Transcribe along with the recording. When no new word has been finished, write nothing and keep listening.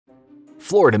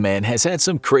Florida man has had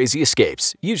some crazy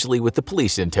escapes, usually with the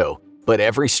police in tow. But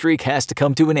every streak has to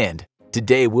come to an end.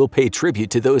 Today we'll pay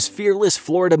tribute to those fearless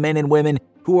Florida men and women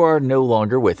who are no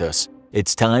longer with us.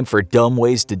 It's time for Dumb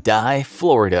Ways to Die,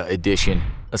 Florida edition.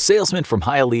 A salesman from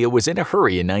Hialeah was in a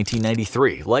hurry in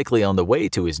 1993, likely on the way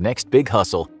to his next big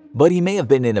hustle. But he may have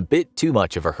been in a bit too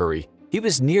much of a hurry. He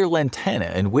was near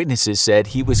Lantana, and witnesses said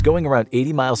he was going around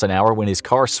 80 miles an hour when his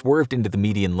car swerved into the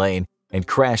median lane and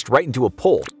crashed right into a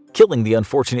pole, killing the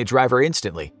unfortunate driver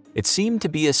instantly. It seemed to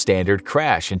be a standard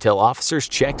crash until officers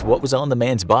checked what was on the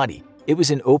man's body. It was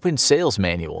an open sales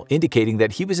manual indicating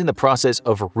that he was in the process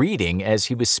of reading as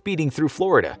he was speeding through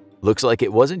Florida. Looks like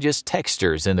it wasn't just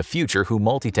texters in the future who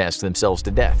multitask themselves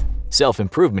to death.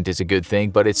 Self-improvement is a good thing,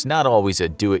 but it's not always a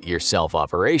do-it-yourself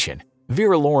operation.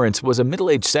 Vera Lawrence was a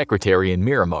middle-aged secretary in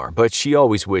Miramar, but she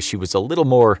always wished she was a little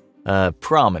more,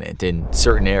 prominent in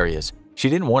certain areas. She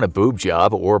didn't want a boob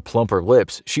job or plumper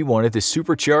lips, she wanted to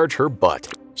supercharge her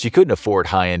butt. She couldn't afford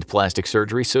high-end plastic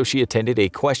surgery, so she attended a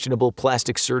questionable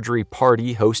plastic surgery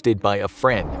party hosted by a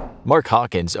friend. Mark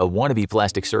Hawkins, a wannabe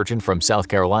plastic surgeon from South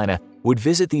Carolina, would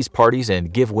visit these parties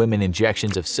and give women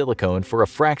injections of silicone for a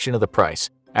fraction of the price.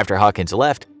 After Hawkins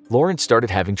left, Lawrence started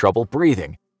having trouble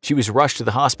breathing. She was rushed to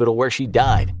the hospital where she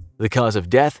died. The cause of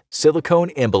death? Silicone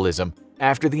embolism,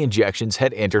 after the injections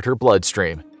had entered her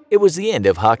bloodstream. It was the end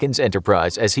of Hawkins'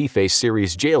 enterprise as he faced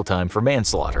serious jail time for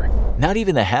manslaughter. Not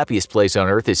even the happiest place on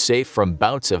earth is safe from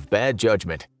bouts of bad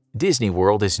judgment. Disney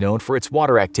World is known for its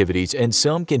water activities, and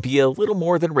some can be a little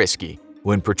more than risky.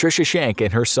 When Patricia Shank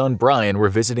and her son Brian were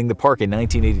visiting the park in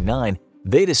 1989,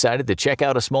 they decided to check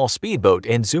out a small speedboat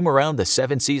and zoom around the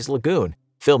Seven Seas Lagoon,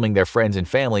 filming their friends and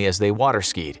family as they water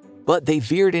skied. But they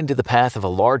veered into the path of a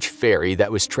large ferry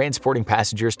that was transporting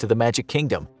passengers to the Magic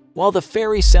Kingdom. While the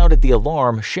ferry sounded the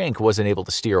alarm, Shank wasn't able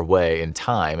to steer away in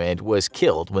time and was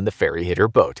killed when the ferry hit her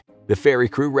boat. The ferry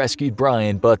crew rescued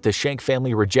Brian, but the Shank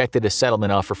family rejected a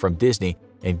settlement offer from Disney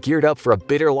and geared up for a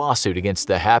bitter lawsuit against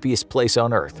the happiest place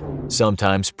on earth.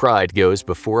 Sometimes pride goes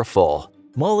before a fall.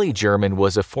 Molly German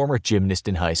was a former gymnast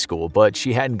in high school, but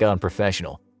she hadn't gone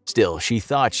professional. Still, she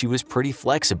thought she was pretty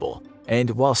flexible. And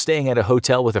while staying at a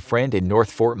hotel with a friend in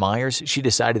North Fort Myers, she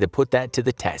decided to put that to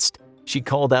the test. She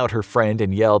called out her friend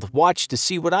and yelled, "Watch to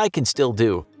see what I can still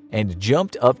do," and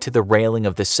jumped up to the railing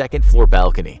of the second-floor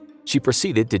balcony. She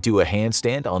proceeded to do a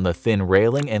handstand on the thin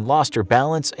railing and lost her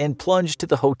balance and plunged to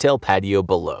the hotel patio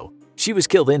below. She was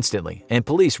killed instantly, and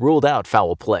police ruled out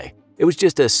foul play. It was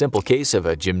just a simple case of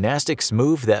a gymnastics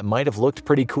move that might have looked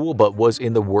pretty cool but was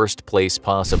in the worst place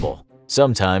possible.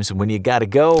 Sometimes when you gotta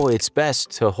go, it's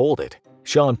best to hold it.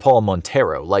 Sean Paul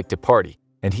Montero liked to party,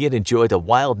 and he had enjoyed a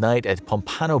wild night at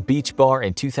Pompano Beach Bar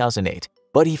in 2008.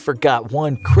 But he forgot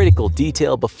one critical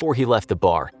detail before he left the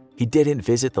bar. He didn't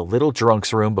visit the little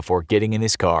drunk's room before getting in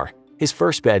his car. His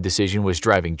first bad decision was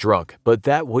driving drunk, but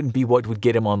that wouldn't be what would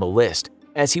get him on the list.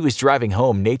 As he was driving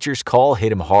home, nature's call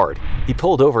hit him hard. He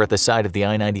pulled over at the side of the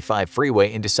I-95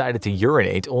 freeway and decided to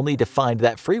urinate, only to find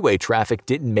that freeway traffic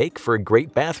didn't make for a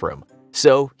great bathroom.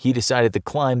 So he decided to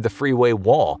climb the freeway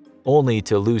wall, only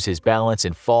to lose his balance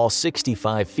and fall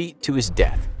 65 feet to his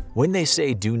death. When they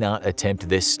say do not attempt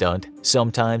this stunt,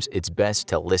 sometimes it's best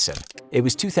to listen. It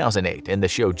was 2008 and the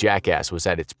show Jackass was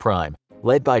at its prime.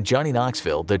 Led by Johnny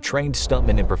Knoxville, the trained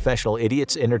stuntmen and professional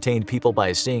idiots entertained people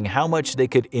by seeing how much they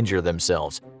could injure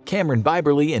themselves. Cameron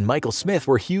Biberly and Michael Smith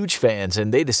were huge fans,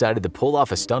 and they decided to pull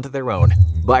off a stunt of their own.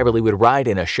 Biberly would ride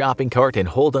in a shopping cart and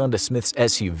hold on to Smith's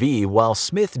SUV while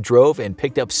Smith drove and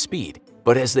picked up speed.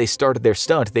 But as they started their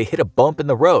stunt, they hit a bump in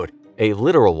the road, a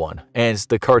literal one, as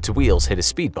the cart's wheels hit a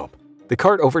speed bump. The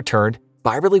cart overturned,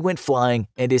 Biberly went flying,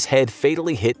 and his head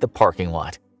fatally hit the parking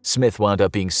lot. Smith wound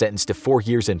up being sentenced to 4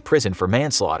 years in prison for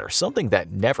manslaughter, something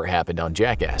that never happened on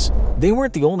Jackass. They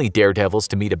weren't the only daredevils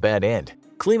to meet a bad end.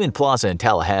 Kleeman Plaza in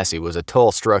Tallahassee was a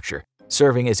tall structure,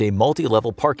 serving as a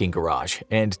multi-level parking garage,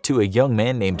 and to a young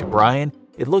man named Brian,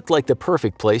 it looked like the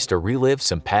perfect place to relive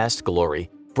some past glory.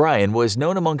 Brian was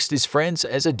known amongst his friends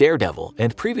as a daredevil,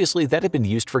 and previously that had been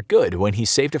used for good when he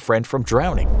saved a friend from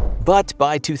drowning. But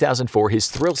by 2004, his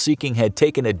thrill-seeking had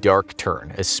taken a dark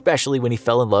turn, especially when he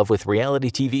fell in love with reality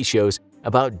TV shows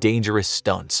about dangerous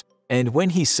stunts. And when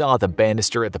he saw the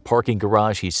banister at the parking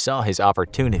garage, he saw his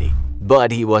opportunity.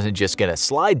 But he wasn't just gonna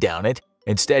slide down it.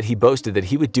 Instead, he boasted that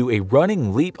he would do a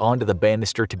running leap onto the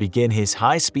banister to begin his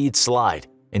high-speed slide.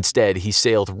 Instead, he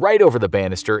sailed right over the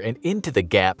banister and into the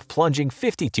gap, plunging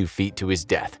 52 feet to his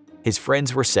death. His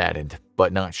friends were saddened,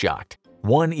 but not shocked.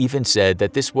 One even said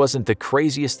that this wasn't the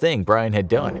craziest thing Brian had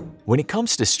done. When it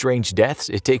comes to strange deaths,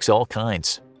 it takes all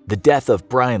kinds. The death of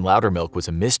Brian Loudermilk was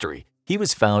a mystery. He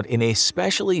was found in a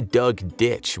specially dug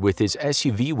ditch with his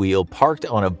SUV wheel parked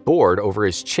on a board over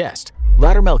his chest.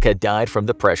 Loudermilk had died from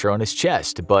the pressure on his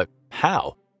chest, but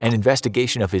how? An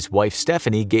investigation of his wife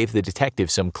Stephanie gave the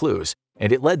detectives some clues,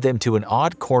 and it led them to an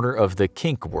odd corner of the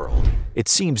kink world. It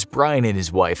seems Brian and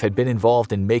his wife had been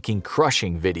involved in making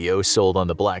crushing videos sold on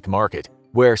the black market,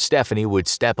 where Stephanie would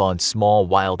step on small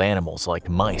wild animals like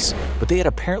mice, but they had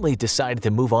apparently decided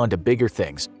to move on to bigger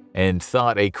things and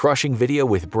thought a crushing video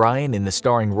with Brian in the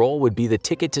starring role would be the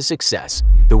ticket to success.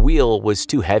 The wheel was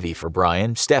too heavy for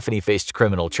Brian, Stephanie faced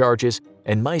criminal charges,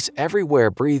 and mice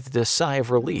everywhere breathed a sigh of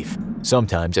relief.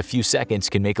 Sometimes a few seconds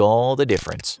can make all the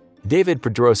difference. David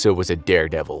Pedroso was a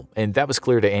daredevil, and that was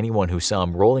clear to anyone who saw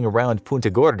him rolling around Punta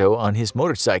Gordo on his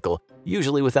motorcycle,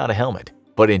 usually without a helmet.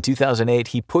 But in 2008,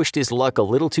 he pushed his luck a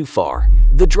little too far.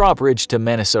 The drawbridge to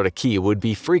Minnesota Key would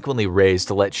be frequently raised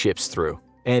to let ships through,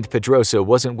 and Pedroso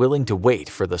wasn't willing to wait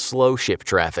for the slow ship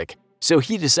traffic. So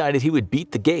he decided he would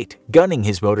beat the gate, gunning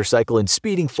his motorcycle and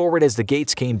speeding forward as the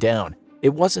gates came down.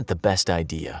 It wasn't the best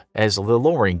idea, as the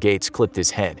lowering gates clipped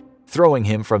his head, throwing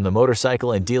him from the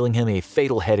motorcycle and dealing him a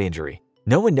fatal head injury.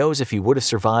 No one knows if he would have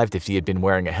survived if he had been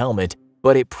wearing a helmet,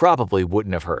 but it probably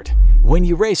wouldn't have hurt. When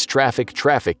you race traffic,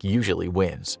 traffic usually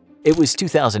wins. It was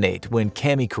 2008 when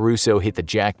Cami Caruso hit the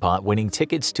jackpot, winning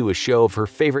tickets to a show of her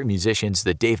favorite musicians,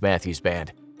 the Dave Matthews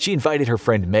Band. She invited her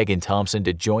friend Megan Thompson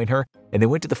to join her, and they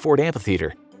went to the Ford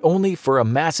Amphitheater, only for a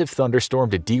massive thunderstorm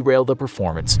to derail the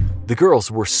performance. The girls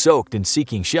were soaked and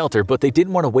seeking shelter, but they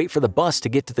didn't want to wait for the bus to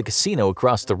get to the casino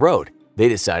across the road. They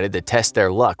decided to test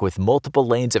their luck with multiple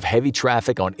lanes of heavy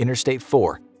traffic on Interstate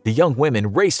 4. The young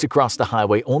women raced across the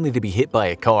highway only to be hit by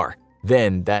a car.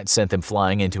 Then that sent them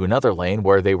flying into another lane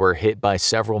where they were hit by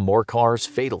several more cars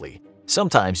fatally.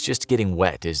 Sometimes just getting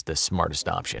wet is the smartest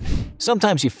option.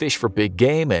 Sometimes you fish for big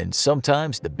game, and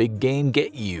sometimes the big game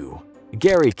get you.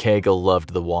 Gary Cagle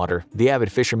loved the water. The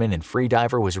avid fisherman and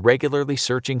freediver was regularly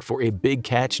searching for a big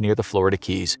catch near the Florida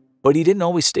Keys, but he didn't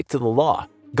always stick to the law.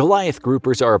 Goliath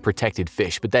groupers are a protected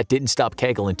fish, but that didn't stop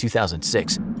Cagle in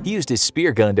 2006. He used his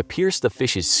spear gun to pierce the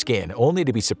fish's skin, only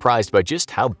to be surprised by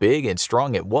just how big and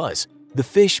strong it was. The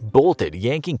fish bolted,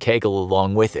 yanking Cagle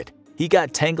along with it. He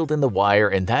got tangled in the wire,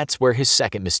 and that's where his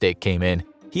second mistake came in.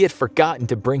 He had forgotten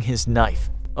to bring his knife.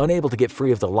 Unable to get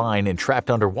free of the line and trapped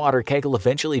underwater, Cagle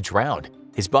eventually drowned.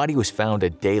 His body was found a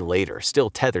day later, still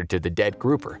tethered to the dead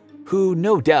grouper, who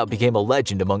no doubt became a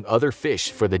legend among other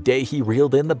fish for the day he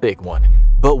reeled in the big one.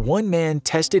 But one man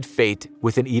tested fate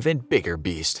with an even bigger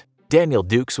beast. Daniel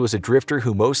Dukes was a drifter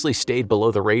who mostly stayed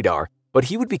below the radar, but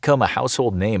he would become a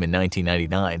household name in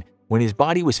 1999 when his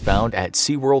body was found at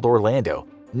SeaWorld Orlando.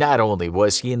 Not only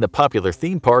was he in the popular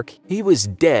theme park, he was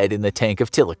dead in the tank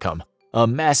of Tilikum, a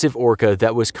massive orca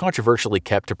that was controversially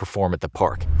kept to perform at the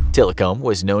park. Tilikum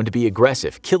was known to be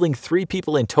aggressive, killing 3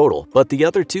 people in total, but the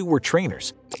other 2 were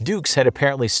trainers. Dukes had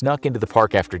apparently snuck into the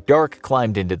park after dark,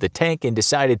 climbed into the tank, and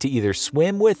decided to either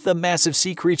swim with the massive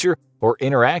sea creature or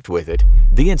interact with it.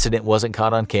 The incident wasn't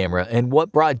caught on camera, and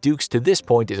what brought Dukes to this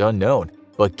point is unknown,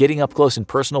 but getting up close and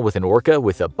personal with an orca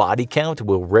with a body count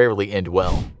will rarely end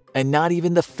well. And not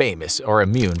even the famous are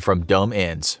immune from dumb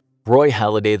ends. Roy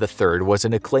Halladay III was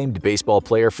an acclaimed baseball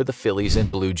player for the Phillies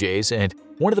and Blue Jays and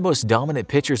one of the most dominant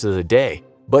pitchers of the day.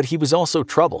 But he was also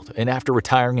troubled, and after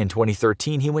retiring in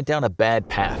 2013, he went down a bad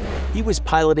path. He was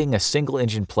piloting a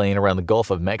single-engine plane around the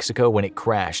Gulf of Mexico when it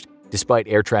crashed, despite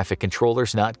air traffic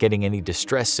controllers not getting any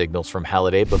distress signals from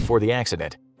Halladay before the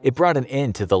accident. It brought an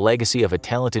end to the legacy of a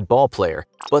talented ball player,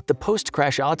 but the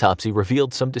post-crash autopsy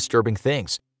revealed some disturbing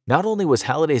things. Not only was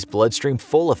Halladay's bloodstream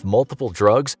full of multiple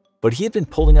drugs, but he had been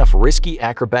pulling off risky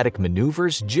acrobatic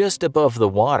maneuvers just above the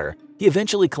water. He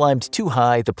eventually climbed too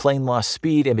high, the plane lost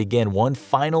speed, and began one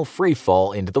final free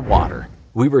fall into the water.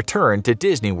 We return to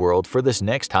Disney World for this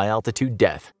next high-altitude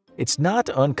death. It's not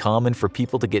uncommon for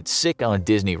people to get sick on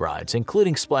Disney rides,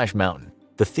 including Splash Mountain.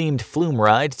 The themed Flume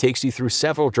ride takes you through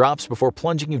several drops before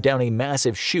plunging you down a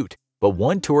massive chute, but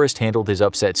one tourist handled his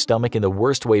upset stomach in the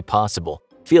worst way possible.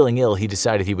 Feeling ill, he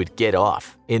decided he would get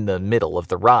off in the middle of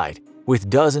the ride, with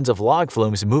dozens of log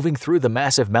flumes moving through the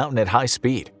massive mountain at high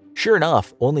speed. Sure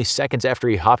enough, only seconds after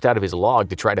he hopped out of his log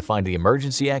to try to find the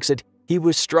emergency exit, he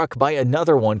was struck by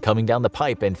another one coming down the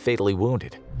pipe and fatally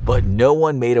wounded. But no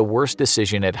one made a worse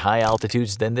decision at high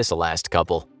altitudes than this last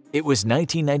couple. It was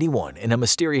 1991, and a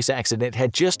mysterious accident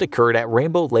had just occurred at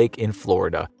Rainbow Lake in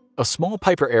Florida. A small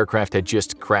Piper aircraft had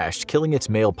just crashed, killing its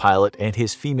male pilot and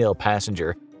his female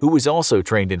passenger, who was also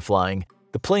trained in flying.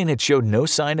 The plane had showed no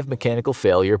sign of mechanical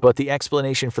failure, but the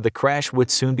explanation for the crash would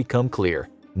soon become clear.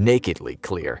 Nakedly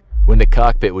clear. When the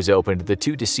cockpit was opened, the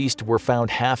 2 deceased were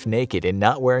found half naked and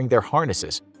not wearing their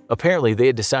harnesses. Apparently, they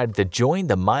had decided to join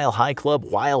the Mile High Club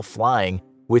while flying,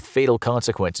 with fatal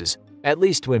consequences. At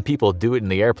least when people do it in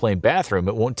the airplane bathroom,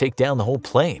 it won't take down the whole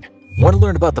plane. Want to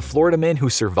learn about the Florida man who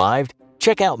survived?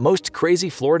 Check out Most Crazy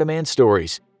Florida Man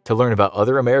Stories. To learn about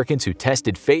other Americans who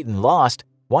tested fate and lost,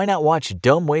 why not watch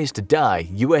Dumb Ways to Die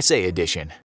USA Edition?